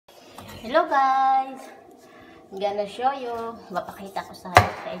Hello guys! I'm gonna show you, mapakita ko sa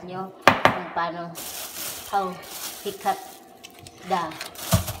inyo kung paano, how he cut the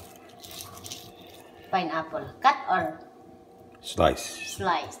pineapple. Cut or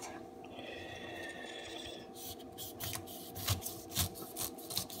sliced.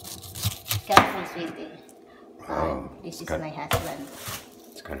 Careful, sweetie. This is my husband.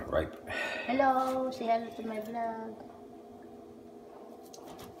 It's kind of ripe. Hello! Say hello to my vlog.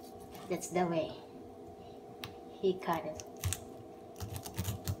 That's the way he cut it.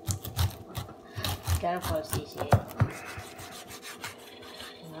 Careful, Sissy.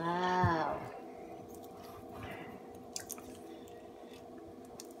 Wow.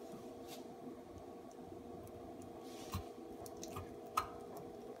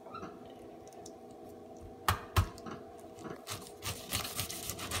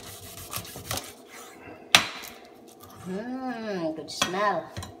 Good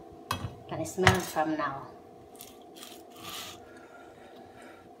smell. Can smell it from now.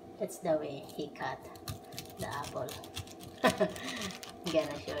 That's the way he cut the apple. I'm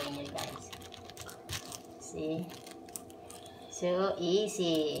gonna show you guys. See? So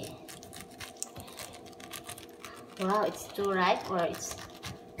easy. Wow, it's too ripe or it's...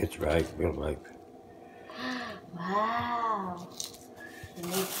 It's ripe, real ripe. Wow. You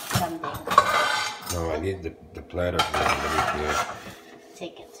need something. No, I need the platter for here.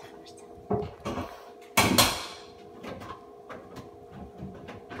 Take it first.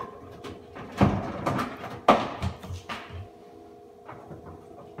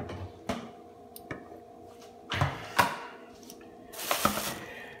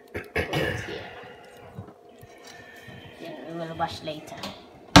 Put it here. Then we will wash later.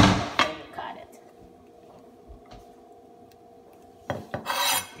 After we cut it.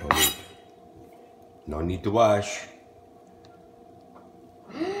 No need to wash.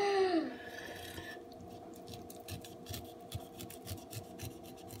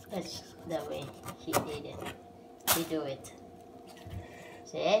 That's the way he did it. He do it.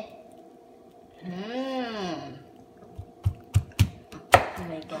 See? Oh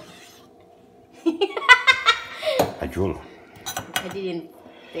my god. Ajul. I didn't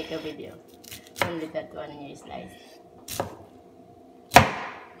take a video. Only that one you slice.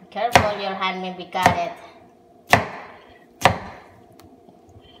 Careful, your hand may be cut it.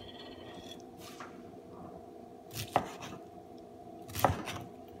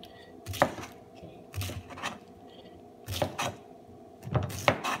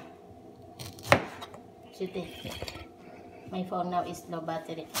 My phone now is low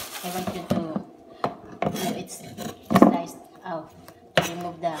battery. I want you to know it's sliced out.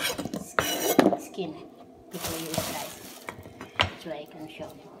 Remove the skin before you slice. So I can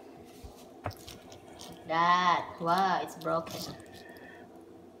show you. That. Wow, it's broken.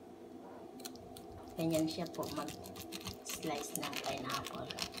 Ganyan siya po mag-slice ng pineapple.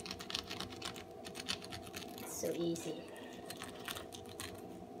 It's so easy.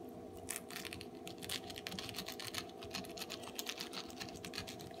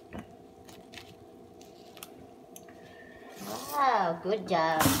 Wow, good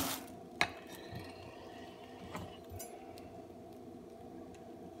job.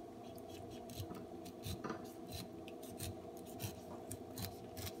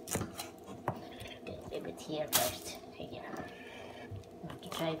 Okay, leave it here first. Here. Want to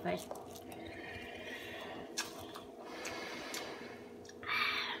try first?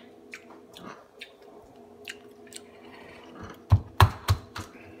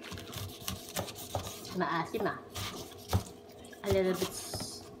 Maasim ah. A little bit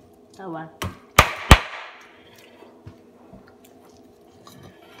sour.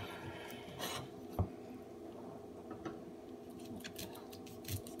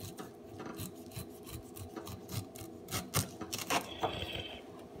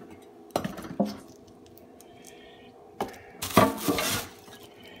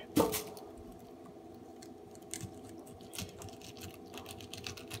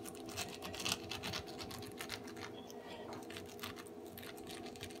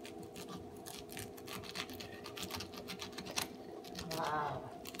 Wow,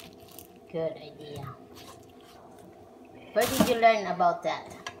 good idea. Where did you learn about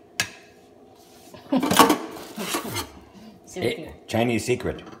that? Chinese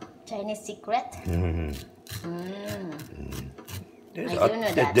secret. Chinese secret?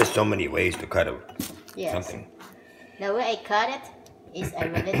 There's so many ways to cut something. The way I cut it is I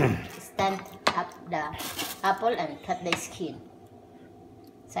will stand up the apple and cut the skin.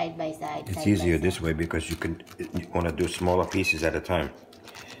 Side by side. It's easier this way because you want to do smaller pieces at a time.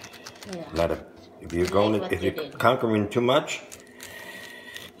 Yeah. A lot of, if you're conquering too much,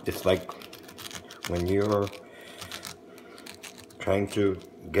 it's like when you're trying to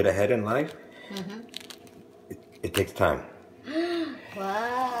get ahead in life, it takes time.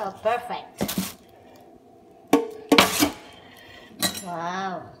 Wow, perfect.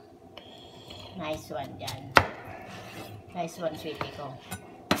 Wow. Nice one, Jan. Nice one, sweetie ko.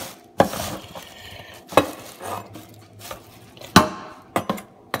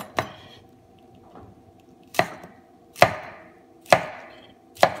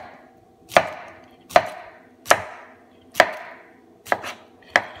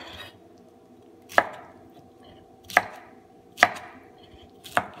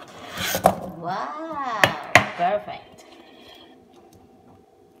 Wow, perfect.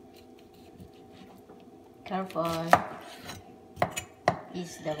 Careful.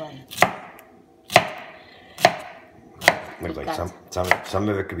 Is the one. Looks like some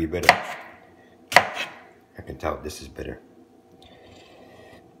of it could be bitter. I can tell this is bitter.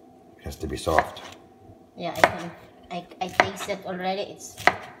 It has to be soft. Yeah, I taste it already.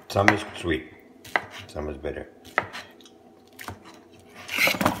 Some is sweet, some is bitter.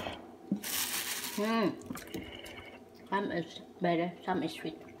 Some is better, some is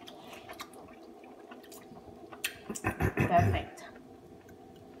sweet. Perfect.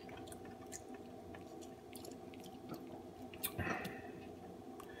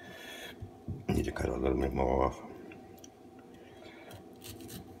 Need to cut a little bit more off.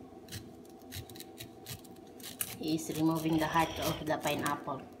 He is removing the heart of the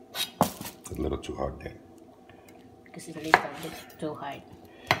pineapple. It's a little too hard there. Because it's a little bit too hard.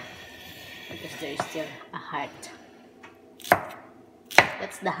 Because there is still a heart.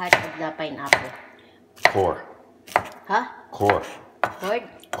 That's the heart of the pineapple. Core. Huh? Core. Cord?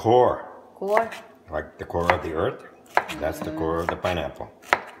 Core. Core? Like the core of the earth. That's the core of the pineapple.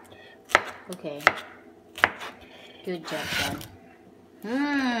 Okay. Good job, John.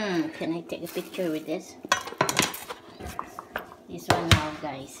 Can I take a picture with this? This one now,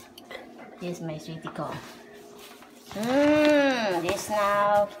 guys. This is my sweetie corn. This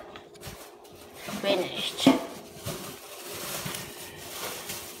now finished. Take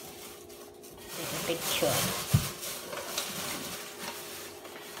a picture.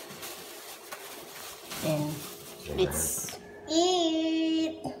 Then let's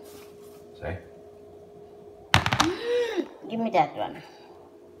eat. Say. Give me that one.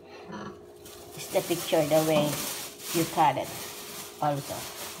 It's the picture, the way you cut it also.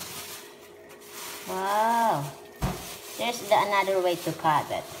 Wow. There's another way to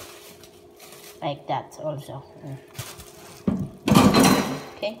cut it. Like that also.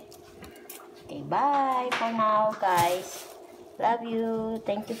 Okay. Okay, bye for now, guys. Love you.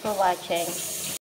 Thank you for watching.